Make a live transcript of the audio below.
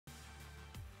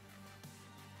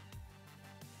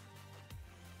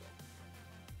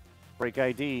Break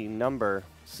ID number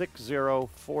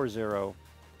 6040.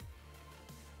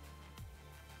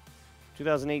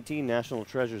 2018 National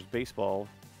Treasures Baseball,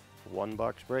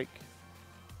 1-box break.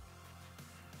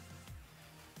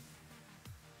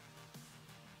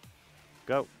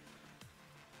 Go.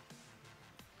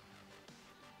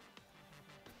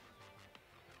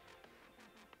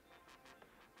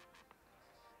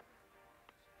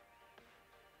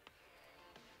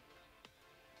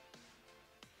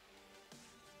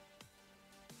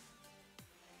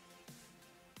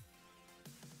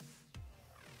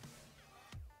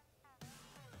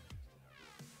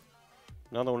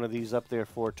 Another one of these up there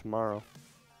for tomorrow.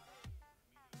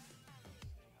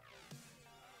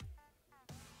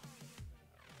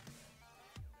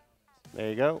 There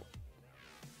you go.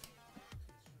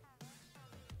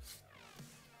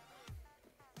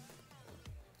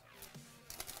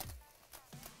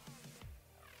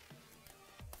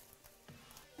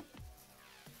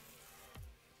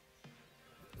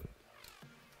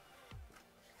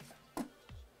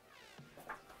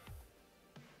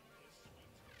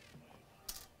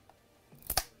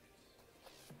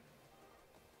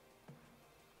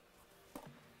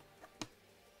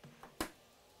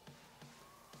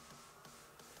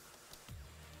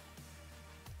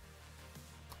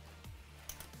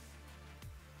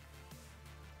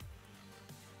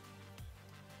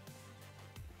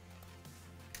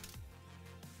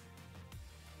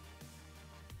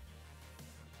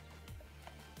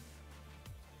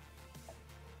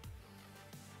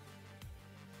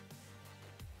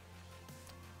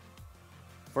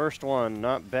 First one,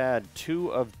 not bad.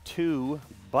 2 of 2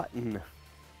 button.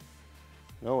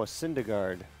 Noah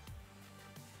Syndergaard.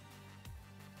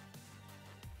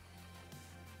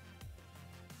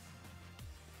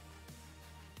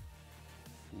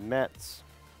 Mets.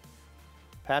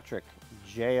 Patrick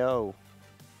J.O.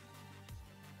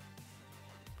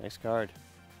 Nice card.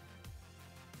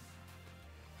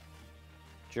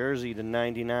 Jersey to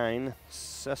 99,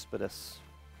 Cespedes.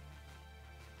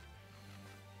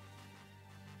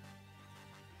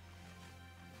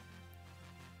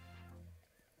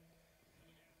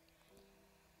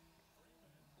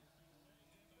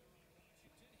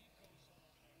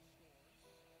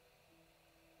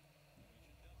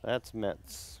 That's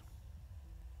Mets.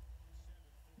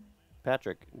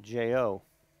 Patrick J.O.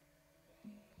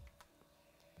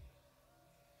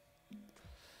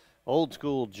 Old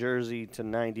school jersey to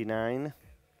 99,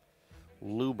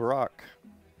 Lou Brock.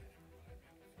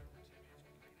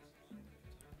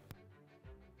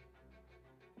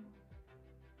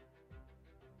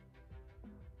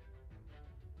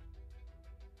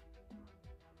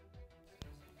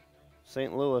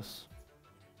 St. Louis,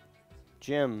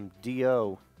 Jim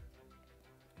D.O.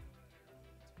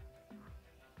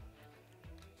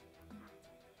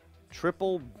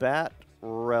 Triple bat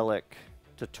relic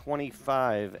to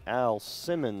 25, Al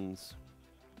Simmons.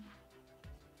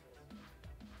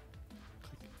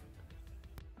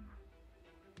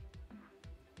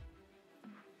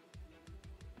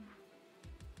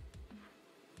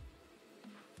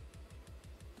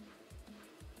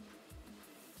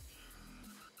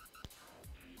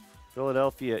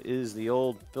 Philadelphia is the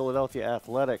old Philadelphia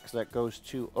Athletics. That goes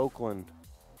to Oakland.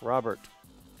 Robert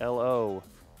L.O.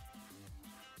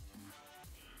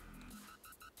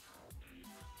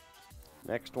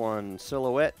 Next one,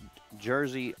 Silhouette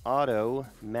Jersey Auto,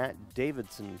 Matt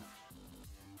Davidson.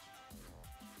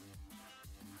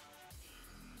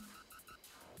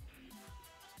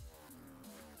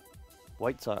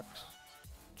 White Sox,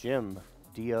 Jim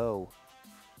D.O.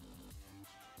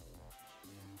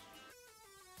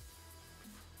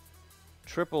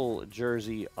 Triple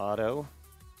Jersey Auto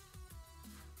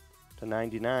to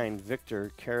 99,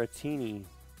 Victor Caratini.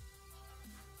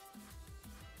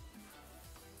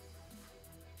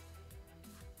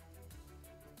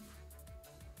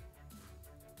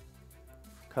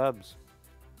 Cubs,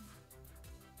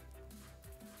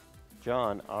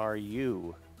 John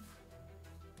R.U.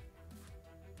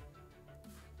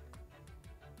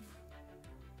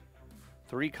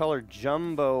 Three-color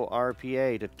jumbo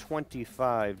RPA to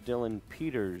 25, Dylan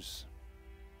Peters.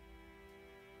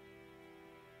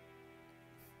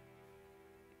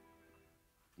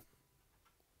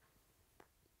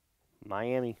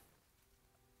 Miami,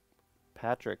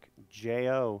 Patrick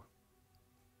J.O.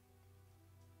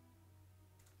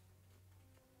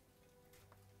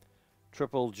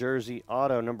 Triple jersey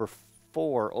auto, number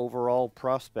 4 overall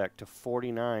prospect to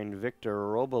 49, Victor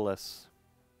Robles.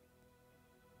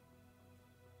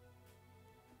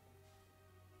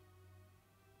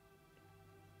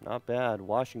 Not bad.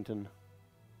 Washington,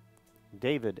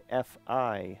 David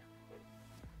F.I.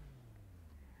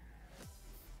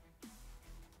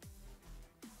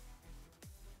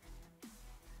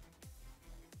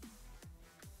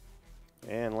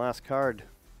 And last card.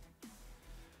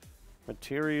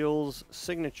 Materials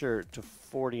signature to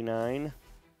 49.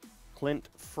 Clint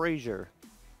Frazier.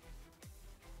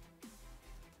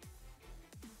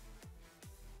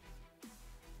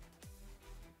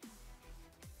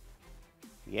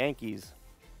 Yankees.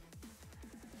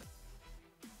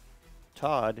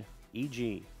 Todd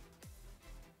E.G.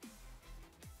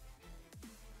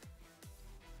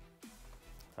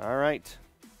 All right.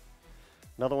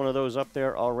 Another one of those up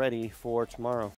there already for tomorrow.